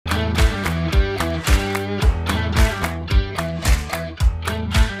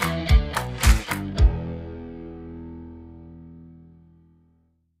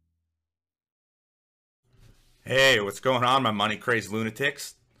Hey, what's going on, my money crazed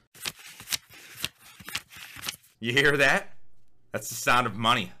lunatics? You hear that? That's the sound of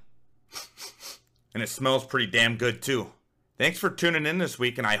money. And it smells pretty damn good, too. Thanks for tuning in this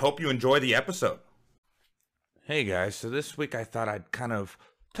week, and I hope you enjoy the episode. Hey guys, so this week I thought I'd kind of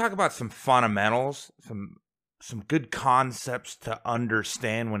talk about some fundamentals, some good concepts to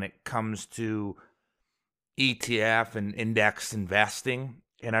understand when it comes to ETF and index investing.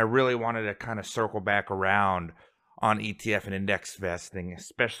 And I really wanted to kind of circle back around on ETF and index investing,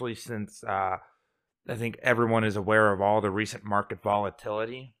 especially since I think everyone is aware of all the recent market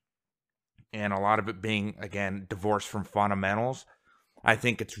volatility and a lot of it being, again, divorced from fundamentals. I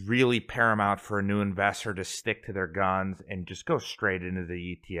think it's really paramount for a new investor to stick to their guns and just go straight into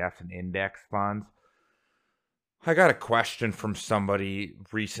the ETFs and index funds. I got a question from somebody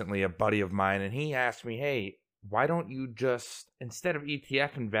recently, a buddy of mine, and he asked me, hey, why don't you just, instead of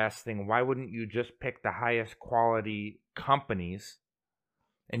ETF investing, why wouldn't you just pick the highest quality companies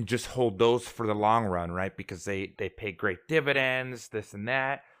and just hold those for the long run, right? Because they pay great dividends, this and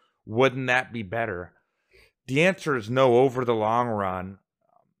that. Wouldn't that be better? The answer is no. Over the long run,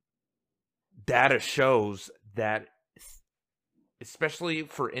 data shows that, especially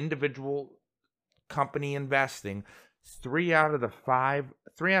for individual company investing, three out of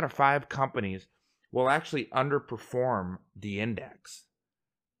five companies will actually underperform the index,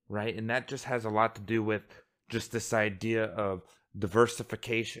 right? And that just has a lot to do with just this idea of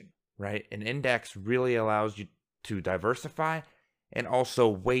diversification, right? An index really allows you to diversify and also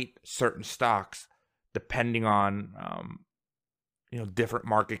weight certain stocks depending on different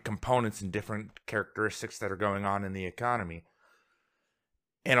market components and different characteristics that are going on in the economy.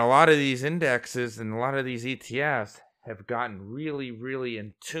 And a lot of these indexes and a lot of these ETFs have gotten really, really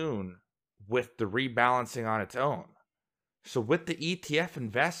in tune with the rebalancing on its own. So with the ETF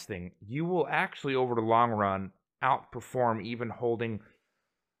investing, you will actually, over the long run, outperform even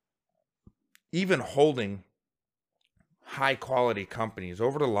holding high quality companies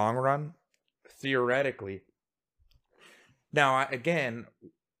over the long run, theoretically. Now, again,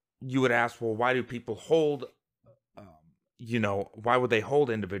 you would ask, well, why do people hold, why would they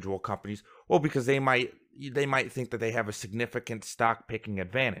hold individual companies? Well, because they might think that they have a significant stock picking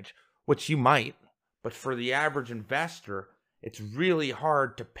advantage, which you might, but for the average investor, it's really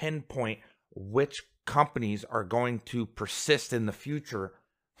hard to pinpoint which companies are going to persist in the future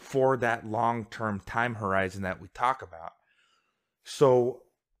for that long-term time horizon that we talk about. So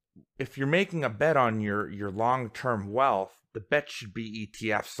if you're making a bet on your long-term wealth, the bet should be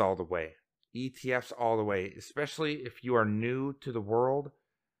ETFs all the way. ETFs all the way, especially if you are new to the world,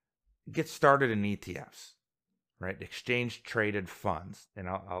 get started in ETFs, right? Exchange traded funds. And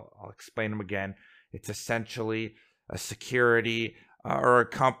I'll explain them again. It's essentially a security or a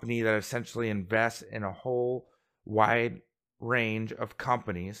company that essentially invests in a whole wide range of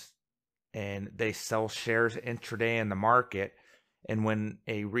companies, and they sell shares intraday in the market. And when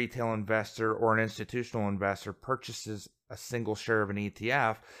a retail investor or an institutional investor purchases a single share of an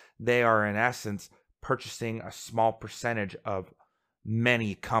ETF, they are in essence purchasing a small percentage of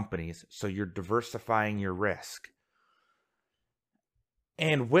many companies. So you're diversifying your risk.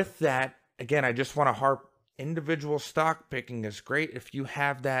 And with that, again, I just want to harp, individual stock picking is great. If you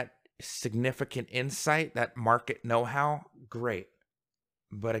have that significant insight, that market know-how, great.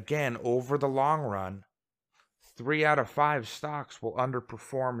 But again, over the long run, 3 out of 5 stocks will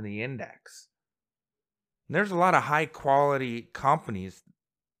underperform the index. And there's a lot of high quality companies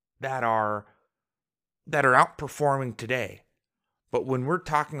that are outperforming today. But when we're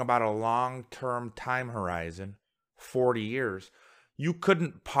talking about a long-term time horizon, 40 years, you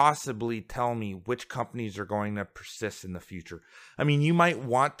couldn't possibly tell me which companies are going to persist in the future. I mean, you might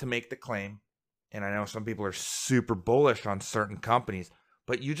want to make the claim, and I know some people are super bullish on certain companies,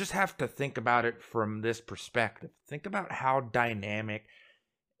 but you just have to think about it from this perspective. Think about how dynamic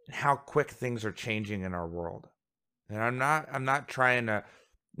and how quick things are changing in our world. And I'm not trying to,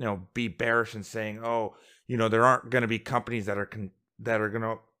 be bearish and saying, there aren't going to be companies that are going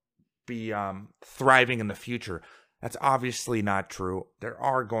to be thriving in the future. That's obviously not true. There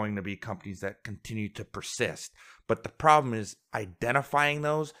are going to be companies that continue to persist. But the problem is identifying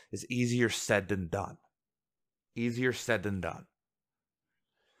those is easier said than done. Easier said than done.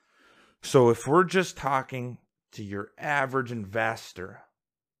 So if we're just talking to your average investor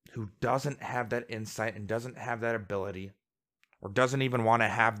who doesn't have that insight and doesn't have that ability, or doesn't even want to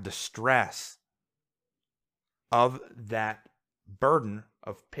have the stress of that burden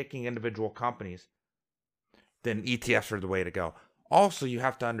of picking individual companies, then ETFs are the way to go. Also, you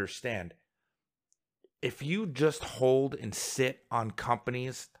have to understand, if you just hold and sit on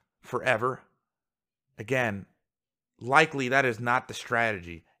companies forever, again, likely that is not the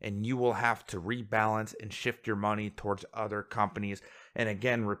strategy, and you will have to rebalance and shift your money towards other companies. And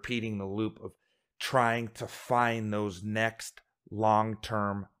again, repeating the loop of trying to find those next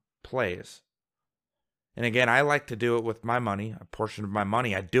long-term plays. And again, I like to do it with my money, a portion of my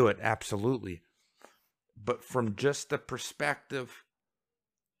money. I do it, absolutely. But from just the perspective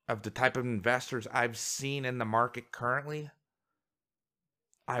of the type of investors I've seen in the market currently,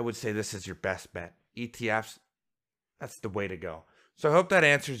 I would say this is your best bet. ETFs, that's the way to go. So I hope that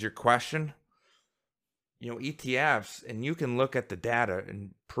answers your question. ETFs, and you can look at the data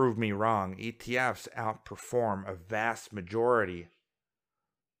and prove me wrong, ETFs outperform a vast majority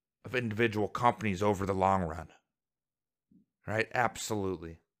of individual companies over the long run. Right?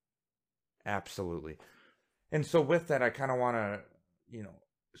 Absolutely. Absolutely. And so with that, I kind of want to,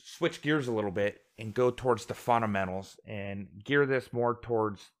 switch gears a little bit and go towards the fundamentals and gear this more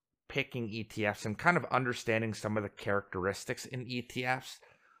towards picking ETFs and kind of understanding some of the characteristics in ETFs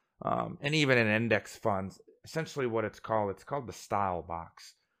and even in index funds. Essentially what it's called the style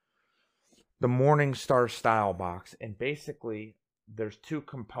box, the Morningstar style box. And basically there's two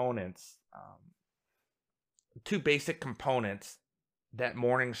components, two basic components that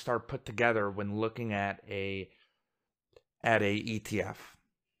Morningstar put together when looking at a ETF.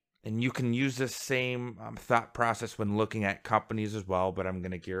 And you can use this same thought process when looking at companies as well, but I'm going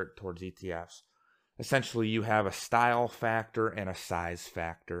to gear it towards ETFs. Essentially, you have a style factor and a size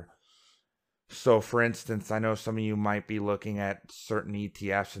factor. So, for instance, I know some of you might be looking at certain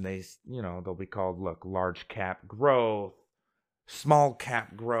ETFs and they'll be called, large cap growth, small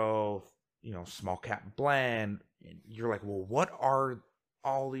cap growth, small cap blend. And you're like, well, what are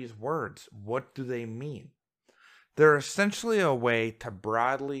all these words? What do they mean? They're essentially a way to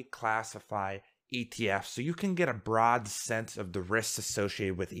broadly classify ETFs so you can get a broad sense of the risks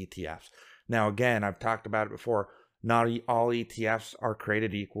associated with ETFs. Now, again, I've talked about it before. Not all ETFs are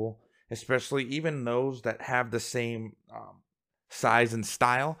created equal, especially even those that have the same size and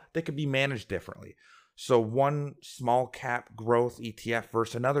style. They could be managed differently. So one small cap growth ETF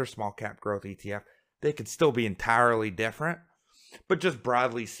versus another small cap growth ETF, they could still be entirely different. But just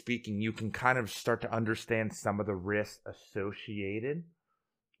broadly speaking, you can kind of start to understand some of the risks associated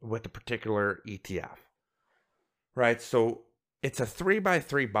with a particular ETF, right? So it's a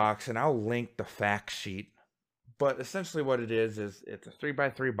 3x3 box, and I'll link the fact sheet. But essentially what it is it's a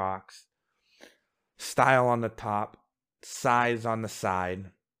 3x3 box, style on the top, size on the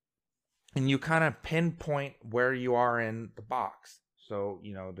side, and you kind of pinpoint where you are in the box. So,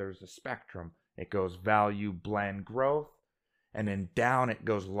 there's a spectrum. It goes value, blend, growth. And then down it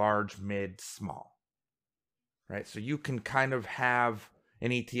goes large, mid, small, right? So you can kind of have an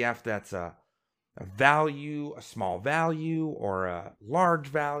ETF that's a value, a small value, or a large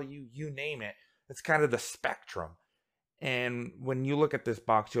value, you name it. It's kind of the spectrum. And when you look at this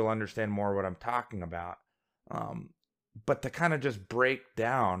box, you'll understand more what I'm talking about. But to kind of just break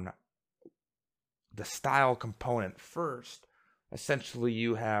down the style component first, essentially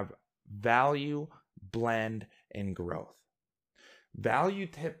you have value, blend, and growth. Value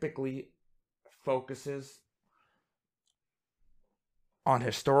typically focuses on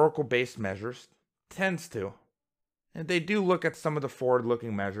historical based measures, tends to, and they do look at some of the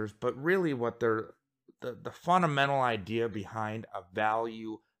forward-looking measures, but really what the fundamental idea behind a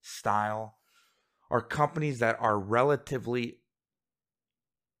value style are companies that are relatively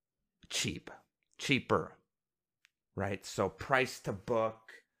cheaper, right? So price to book,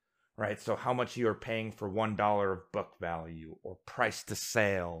 right? So how much you are paying for $1 of book value or price to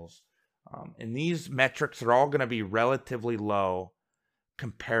sales. And these metrics are all going to be relatively low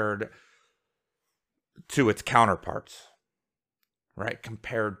compared to its counterparts, right?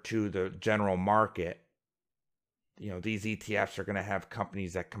 Compared to the general market. These ETFs are going to have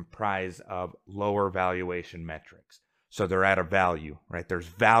companies that comprise of lower valuation metrics. So they're at a value, right? There's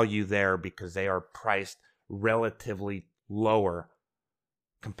value there because they are priced relatively lower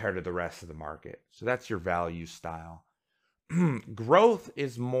compared to the rest of the market. So that's your value style. Growth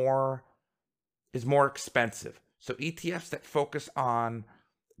is more expensive. So ETFs that focus on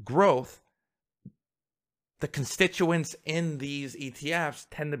growth, the constituents in these ETFs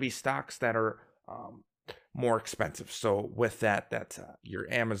tend to be stocks that are more expensive. So with that, that's your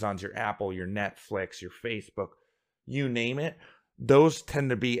Amazons, your Apple, your Netflix, your Facebook, you name it. Those tend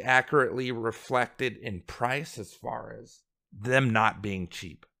to be accurately reflected in price as far as them not being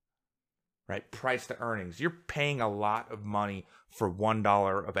cheap, right? Price to earnings. You're paying a lot of money for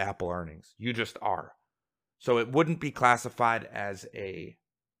 $1 of Apple earnings. You just are. So it wouldn't be classified as a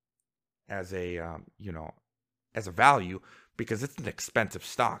value because it's an expensive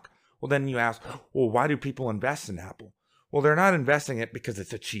stock. Well, then you ask, well, why do people invest in Apple? Well, they're not investing it because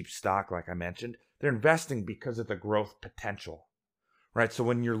it's a cheap stock, like I mentioned. They're investing because of the growth potential, right? So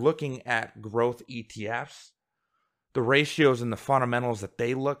when you're looking at growth ETFs, the ratios and the fundamentals that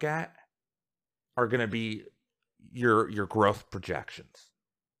they look at are going to be your growth projections.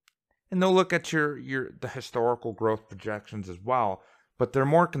 And they'll look at the historical growth projections as well, but they're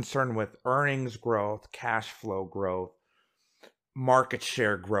more concerned with earnings growth, cash flow growth, market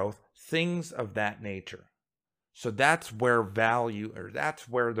share growth, things of that nature. So that's where value, or that's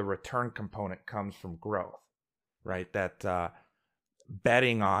where the return component comes from growth, right? That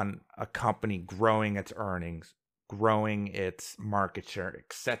betting on a company growing its earnings, growing its market share,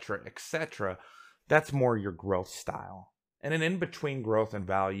 et cetera, that's more your growth style. And then in between growth and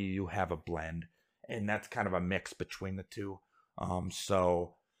value, you have a blend, and that's kind of a mix between the two.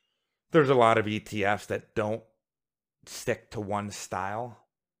 So there's a lot of ETFs that don't stick to one style.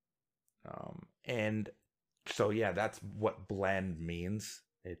 And so, yeah, that's what blend means.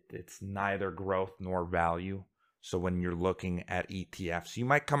 It's neither growth nor value. So when you're looking at ETFs, you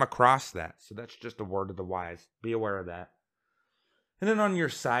might come across that. So that's just a word of the wise. Be aware of that. And then on your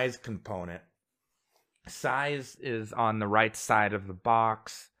size component, size is on the right side of the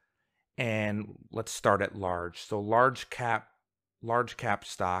box. And let's start at large. So large cap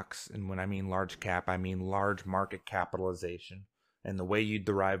stocks, and when I mean large cap, I mean large market capitalization. And the way you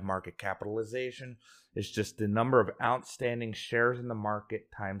derive market capitalization is just the number of outstanding shares in the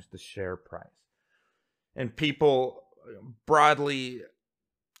market times the share price. And people broadly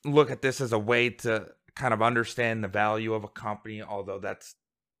look at this as a way to kind of understand the value of a company, although that's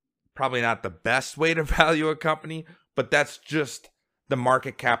probably not the best way to value a company, but that's just the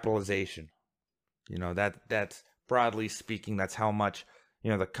market capitalization. That's broadly speaking, that's how much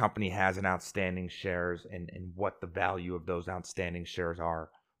the company has in outstanding shares, and what the value of those outstanding shares are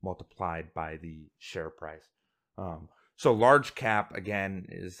multiplied by the share price. So large cap, again,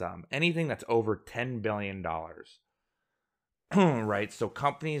 is anything that's over $10 billion, right? So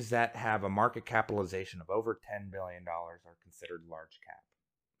companies that have a market capitalization of over $10 billion are considered large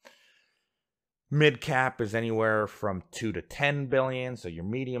cap. Mid cap is anywhere from 2 to 10 billion, so your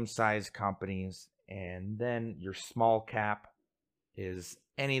medium-sized companies. And then your small cap is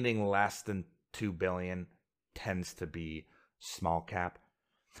anything less than 2 billion tends to be small cap.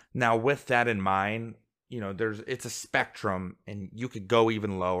 Now, with that in mind, it's a spectrum, and you could go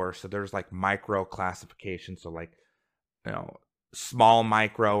even lower. So there's like micro classification. So like, small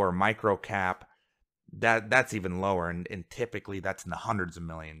micro or micro cap, that's even lower. And typically that's in the hundreds of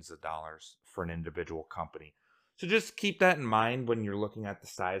millions of dollars for an individual company. So just keep that in mind when you're looking at the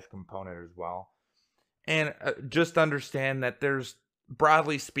size component as well. And just understand that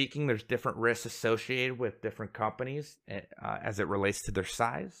broadly speaking, there's different risks associated with different companies as it relates to their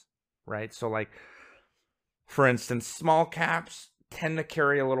size, right? So like, for instance, small caps tend to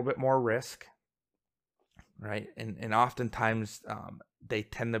carry a little bit more risk, right? And oftentimes they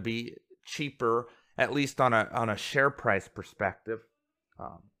tend to be cheaper, at least on a share price perspective.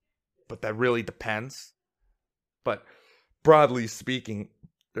 But that really depends. But broadly speaking,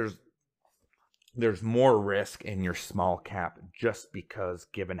 there's more risk in your small cap, just because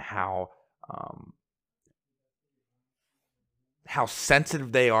given how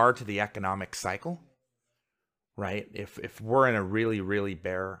sensitive they are to the economic cycle, right? If we're in a really, really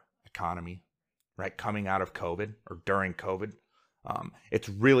bear economy, right, coming out of COVID or during COVID, it's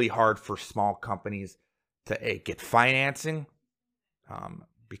really hard for small companies to get financing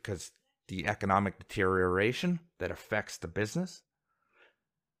because the economic deterioration that affects the business.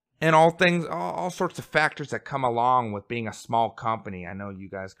 And all sorts of factors that come along with being a small company. I know you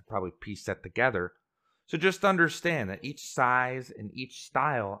guys could probably piece that together. So just understand that each size and each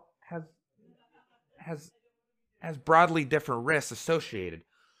style has broadly different risks associated.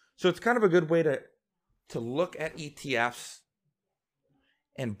 So it's kind of a good way to look at ETFs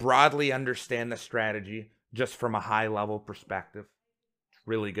and broadly understand the strategy just from a high level perspective. It's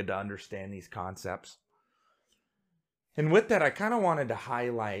really good to understand these concepts. And with that, I kind of wanted to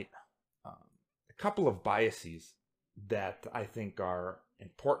highlight a couple of biases that I think are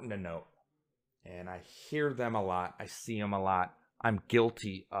important to note. And I hear them a lot. I see them a lot. I'm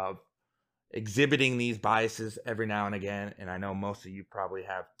guilty of exhibiting these biases every now and again. And I know most of you probably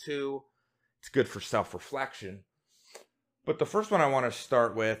have too. It's good for self-reflection. But the first one I want to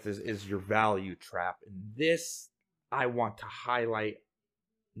start with is your value trap. And this I want to highlight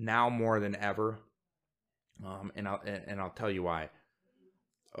now more than ever. And I'll tell you why.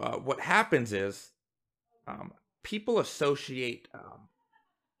 What happens is people associate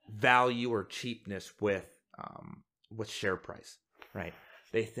value or cheapness with share price, right?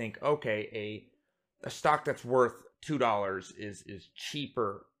 they think, okay, a stock that's worth $2 is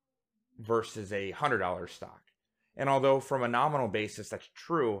cheaper versus a $100 stock. And although from a nominal basis that's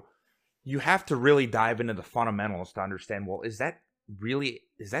true, you have to really dive into the fundamentals to understand, well, is that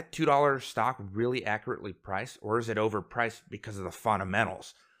 $2 stock really accurately priced, or is it overpriced because of the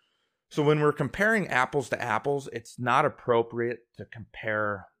fundamentals? So when we're comparing apples to apples, it's not appropriate to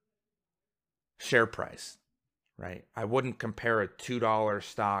compare share price, right? I wouldn't compare a $2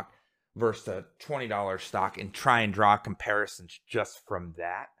 stock versus a $20 stock and try and draw comparisons just from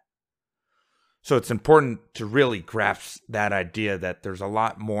that. So it's important to really grasp that idea that there's a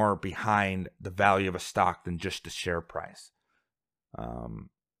lot more behind the value of a stock than just the share price. So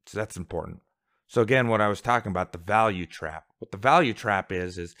that's important. So again, what I was talking about, the value trap. What the value trap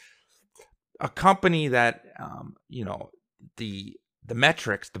is a company that, the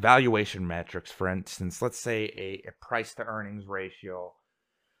metrics, the valuation metrics, for instance, let's say a price to earnings ratio.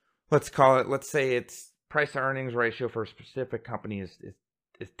 Let's say its price to earnings ratio for a specific company is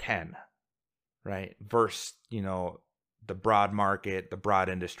 10, right? Versus, the broad market, the broad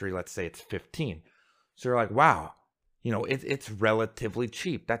industry, let's say it's 15. So you're like, wow, it's relatively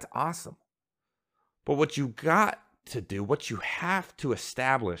cheap. That's awesome. But what you got to do, what you have to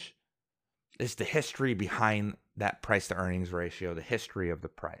establish is the history behind that price to earnings ratio, the history of the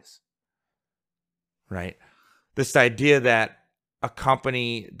price, right? This idea that a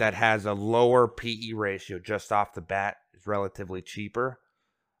company that has a lower PE ratio just off the bat is relatively cheaper.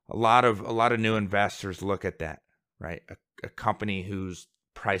 A lot of new investors look at that, right? A company whose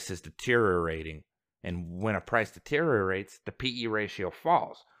price is deteriorating, and when a price deteriorates, the PE ratio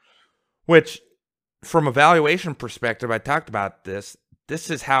falls, which from a valuation perspective, I talked about this.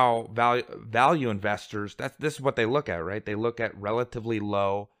 This is how value investors, this is what they look at, right? They look at relatively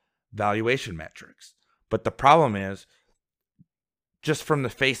low valuation metrics. But the problem is, just from the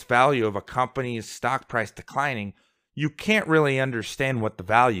face value of a company's stock price declining, you can't really understand what the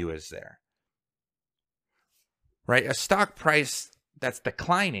value is there, right? A stock price that's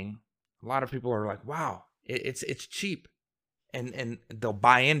declining, a lot of people are like, wow, it's cheap. And they'll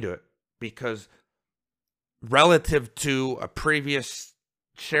buy into it because relative to a previous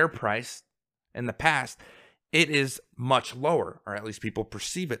share price in the past, it is much lower, or at least people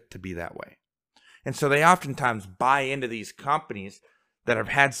perceive it to be that way. And so they oftentimes buy into these companies that have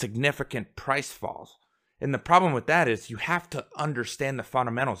had significant price falls. And the problem with that is you have to understand the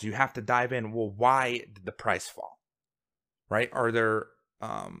fundamentals. You have to dive in. Well, why did the price fall? Right? Are there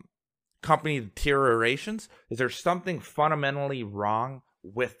company deteriorations? Is there something fundamentally wrong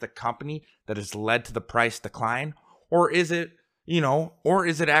with the company that has led to the price decline? Or is it,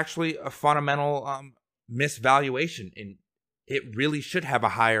 actually a fundamental misvaluation, and it really should have a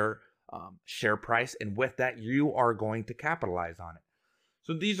higher share price, and with that you are going to capitalize on it.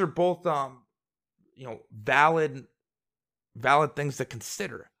 So these are both valid things to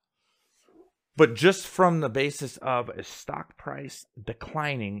consider. But just from the basis of a stock price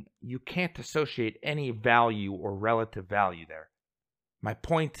declining, you can't associate any value or relative value there. My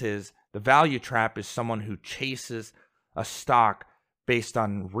point is, the value trap is someone who chases a stock based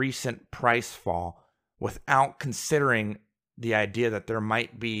on recent price fall without considering the idea that there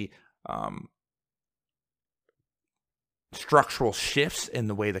might be structural shifts in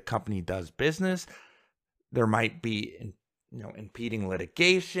the way the company does business. There might be, impeding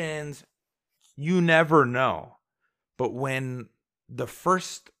litigations. You never know. But when the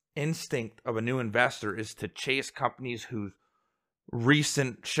first instinct of a new investor is to chase companies whose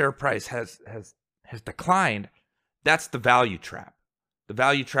recent share price has declined, that's the value trap. The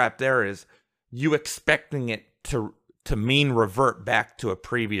value trap there is you expecting it to mean revert back to a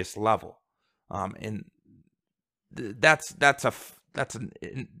previous level, and that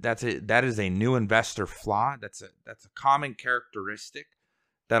is a new investor flaw. That's a common characteristic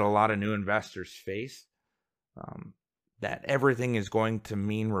that a lot of new investors face. That everything is going to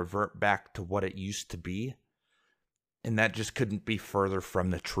mean revert back to what it used to be, and that just couldn't be further from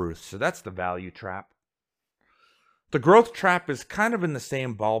the truth. So that's the value trap. The growth trap is kind of in the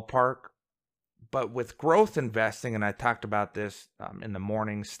same ballpark, but with growth investing, and I talked about this in the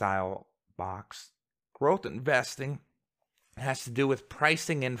morning style box, growth investing has to do with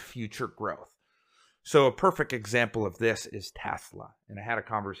pricing in future growth. So a perfect example of this is Tesla. And I had a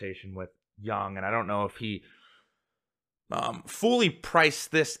conversation with Young, and I don't know if he fully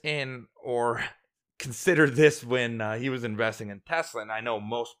priced this in or considered this when he was investing in Tesla, and I know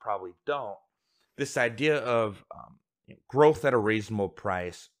most probably don't. This idea of growth at a reasonable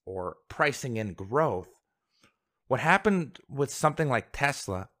price or pricing in growth. What happened with something like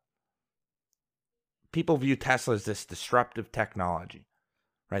Tesla, people view Tesla as this disruptive technology.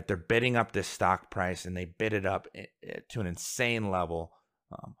 right? They're bidding up this stock price, and they bid it up to an insane level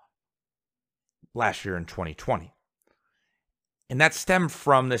last year in 2020. And that stemmed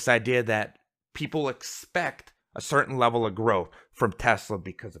from this idea that people expect a certain level of growth from Tesla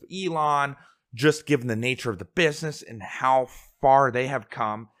because of Elon, just given the nature of the business and how far they have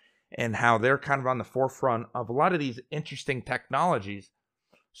come and how they're kind of on the forefront of a lot of these interesting technologies.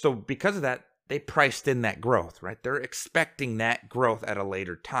 So because of that, they priced in that growth, right? They're expecting that growth at a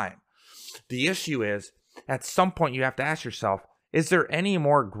later time. The issue is, at some point you have to ask yourself, is there any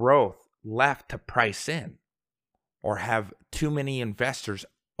more growth left to price in? Or have too many investors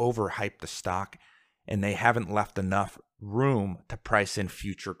overhyped the stock and they haven't left enough room to price in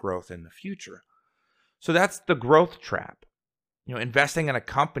future growth in the future? So that's the growth trap. Investing in a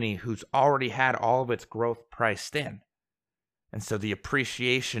company who's already had all of its growth priced in. And so the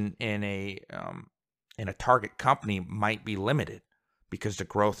appreciation in a target company might be limited because the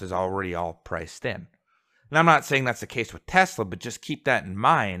growth is already all priced in. And I'm not saying that's the case with Tesla, but just keep that in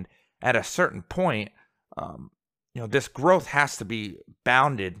mind. At a certain point, this growth has to be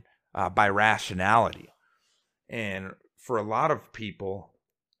bounded by rationality. And for a lot of people,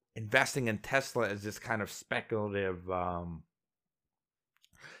 investing in Tesla is this kind of speculative,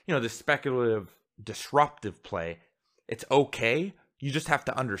 this speculative disruptive play. It's okay. You just have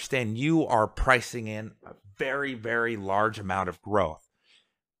to understand you are pricing in a very, very large amount of growth.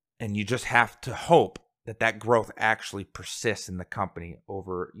 And you just have to hope that that growth actually persists in the company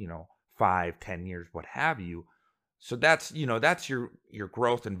over, 5, 10 years, what have you. So that's your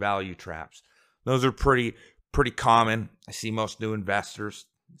growth and value traps. Those are pretty common. I see most new investors,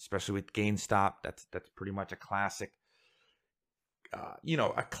 especially with GameStop, that's pretty much a classic,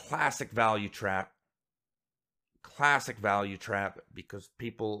 a classic value trap. Classic value trap because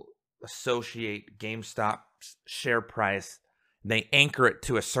people associate GameStop's share price. They anchor it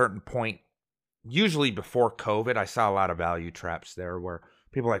to a certain point. Usually before COVID, I saw a lot of value traps there where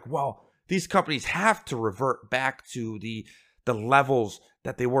people are like, well, these companies have to revert back to the levels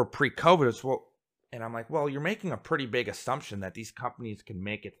that they were pre-COVID. Well, and I'm like, well, you're making a pretty big assumption that these companies can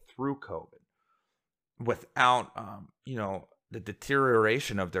make it through COVID without, the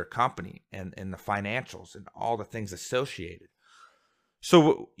deterioration of their company and the financials and all the things associated.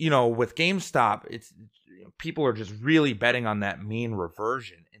 So, with GameStop, it's people are just really betting on that mean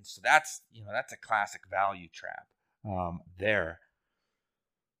reversion. And so that's a classic value trap there.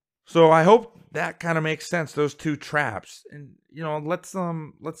 So I hope that kind of makes sense, those two traps. And, let's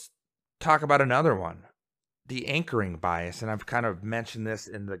talk about another one, the anchoring bias. And I've kind of mentioned this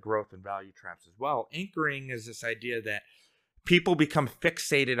in the growth and value traps as well. Anchoring is this idea that people become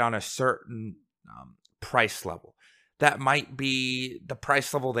fixated on a certain price level. That might be the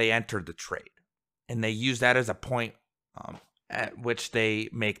price level they entered the trade. And they use that as a point at which they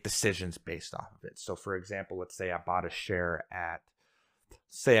make decisions based off of it. So, for example, let's say I bought a share at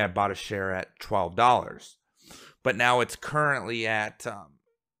 $12, but now it's currently at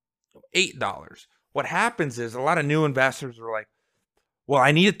 $8. What happens is a lot of new investors are like, well,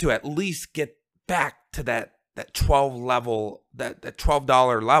 I needed to at least get back to that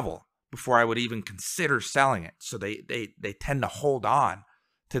 $12 level before I would even consider selling it. So they tend to hold on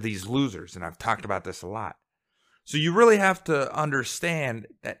to these losers. And I've talked about this a lot. So you really have to understand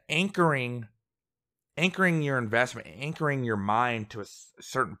that anchoring your investment, anchoring your mind to a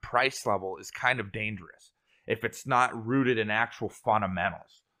certain price level is kind of dangerous if it's not rooted in actual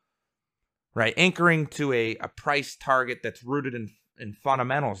fundamentals, right? Anchoring to a price target that's rooted in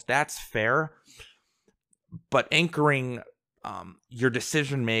fundamentals, that's fair. But anchoring your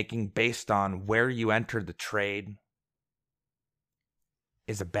decision making based on where you entered the trade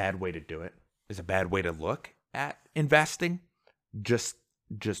is a bad way to do it. Is a bad way to look at investing. Just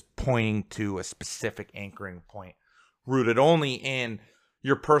pointing to a specific anchoring point rooted only in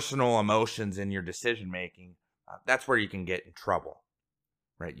your personal emotions and your decision making. That's where you can get in trouble,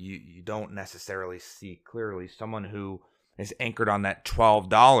 right? You don't necessarily see clearly. Someone who is anchored on that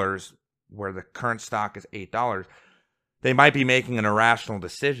 $12 where the current stock is $8, they might be making an irrational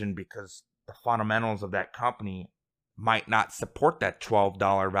decision because the fundamentals of that company might not support that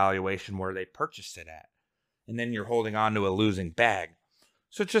 $12 valuation where they purchased it at. And then you're holding on to a losing bag.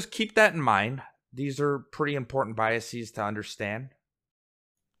 So just keep that in mind. These are pretty important biases to understand.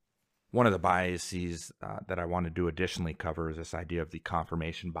 One of the biases that I wanted to additionally cover is this idea of the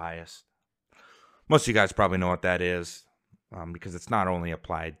confirmation bias. Most of you guys probably know what that is because it's not only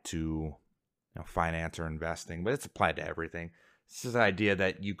applied to finance or investing, but it's applied to everything. This is the idea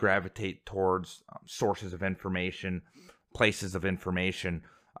that you gravitate towards sources of information, places of information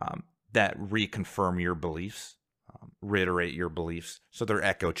that reconfirm your beliefs. reiterate your beliefs. So they're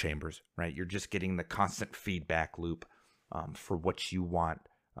echo chambers, right? You're just getting the constant feedback loop for what you want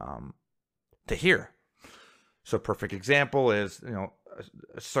to hear. So a perfect example is,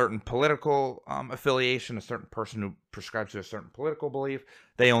 a certain political affiliation, a certain person who prescribes to a certain political belief,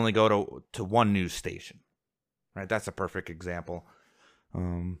 they only go to one news station, right? That's a perfect example.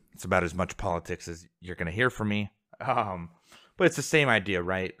 It's about as much politics as you're going to hear from me. But it's the same idea,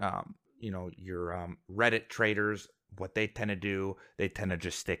 right? Your Reddit traders, what they tend to do, they tend to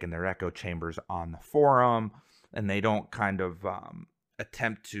just stick in their echo chambers on the forum, and they don't kind of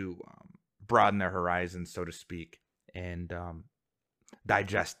attempt to broaden their horizons, so to speak, and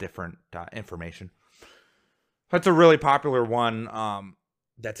digest different information. That's a really popular one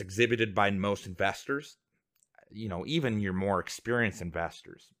that's exhibited by most investors, even your more experienced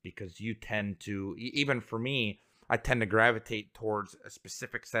investors, because you tend to, even for me, I tend to gravitate towards a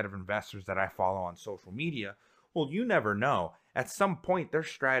specific set of investors that I follow on social media. Well, you never know. At some point, their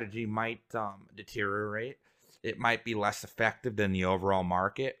strategy might deteriorate. It might be less effective than the overall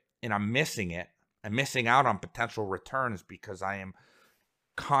market, and I'm missing it. I'm missing out on potential returns because I am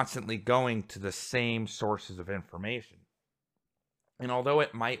constantly going to the same sources of information. And although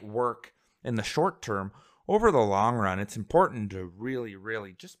it might work in the short term, over the long run, it's important to really,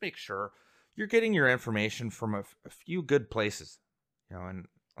 really just make sure you're getting your information from a few good places. And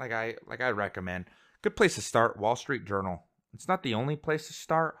like I recommend, good place to start, Wall Street Journal. It's not the only place to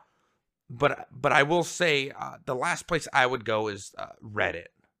start, but I will say the last place I would go is Reddit.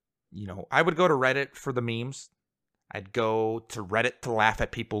 I would go to Reddit for the memes. I'd go to Reddit to laugh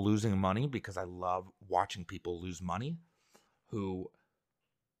at people losing money because I love watching people lose money who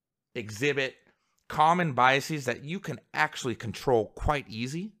exhibit common biases that you can actually control quite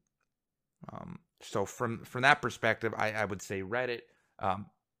easy. So from that perspective, I would say Reddit,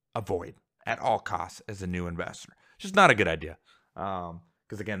 avoid at all costs as a new investor. It's just not a good idea.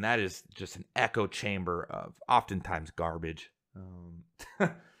 Because again, that is just an echo chamber of oftentimes garbage.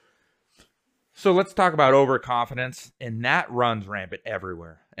 So let's talk about overconfidence, and that runs rampant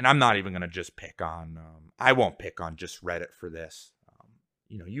everywhere. And I'm not even going to just pick on, I won't pick on just Reddit for this.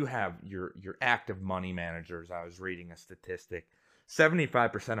 You have your active money managers. I was reading a statistic.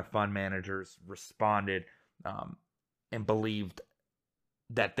 75% of fund managers responded and believed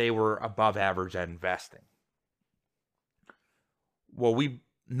that they were above average at investing. Well, we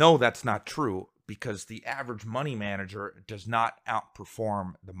know that's not true because the average money manager does not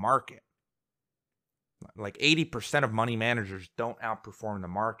outperform the market. Like 80% of money managers don't outperform the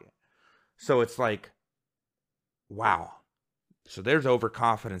market. So it's like, wow. So there's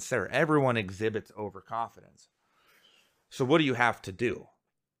overconfidence there. Everyone exhibits overconfidence. So what do you have to do?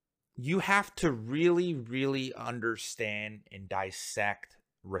 You have to really, really understand and dissect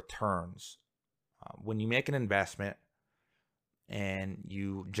returns. When you make an investment and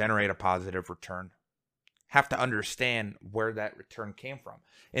you generate a positive return, have to understand where that return came from,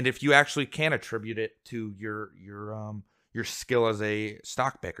 and if you actually can attribute it to your skill as a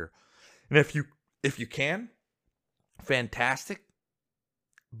stock picker. And if you can, fantastic.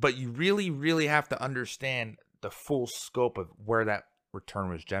 But you really, really have to understand the full scope of where that return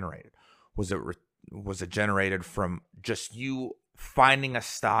was generated. Was it generated from just you finding a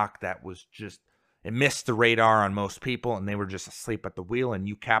stock that was just, it missed the radar on most people and they were just asleep at the wheel and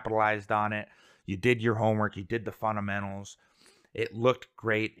you capitalized on it? You did your homework, you did the fundamentals. It looked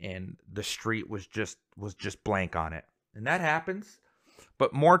great and the street was just blank on it. And that happens.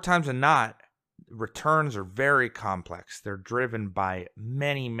 But more times than not, returns are very complex. They're driven by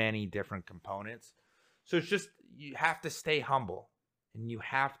many, many different components. So it's just, you have to stay humble and you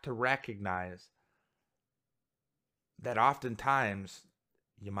have to recognize that oftentimes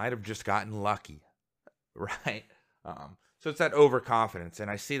you might have just gotten lucky, right? So it's that overconfidence. And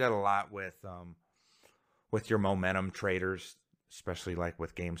I see that a lot with your momentum traders, especially like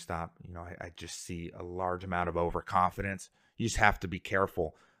with GameStop. I just see a large amount of overconfidence. You just have to be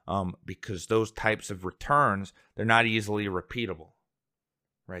careful. Because those types of returns, they're not easily repeatable,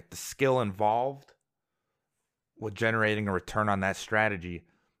 right? The skill involved with generating a return on that strategy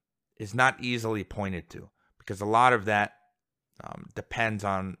is not easily pointed to because a lot of that depends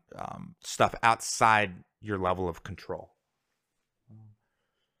on stuff outside your level of control.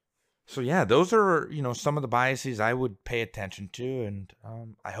 So yeah, those are, some of the biases I would pay attention to, and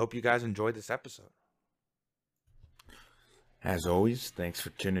I hope you guys enjoyed this episode. As always, thanks for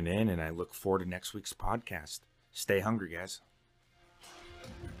tuning in, and I look forward to next week's podcast. Stay hungry, guys.